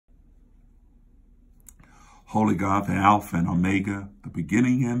Holy God, the Alpha and Omega, the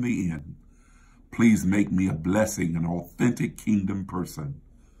beginning and the end, please make me a blessing, an authentic kingdom person.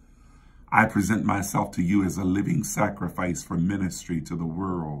 I present myself to you as a living sacrifice for ministry to the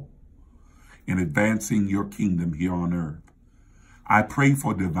world in advancing your kingdom here on earth. I pray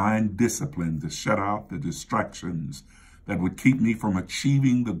for divine discipline to shut out the distractions that would keep me from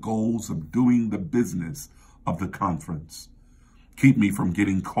achieving the goals of doing the business of the conference. Keep me from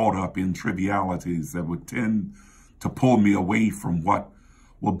getting caught up in trivialities that would tend to pull me away from what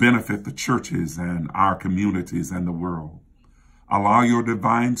will benefit the churches and our communities and the world. Allow your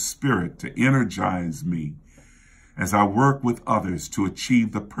divine spirit to energize me as I work with others to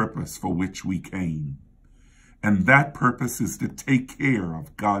achieve the purpose for which we came. And that purpose is to take care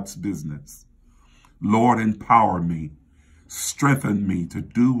of God's business. Lord, empower me, strengthen me to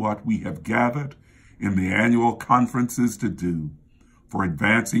do what we have gathered in the annual conferences to do for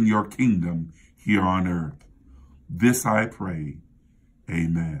advancing your kingdom here on earth. This I pray.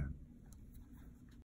 Amen.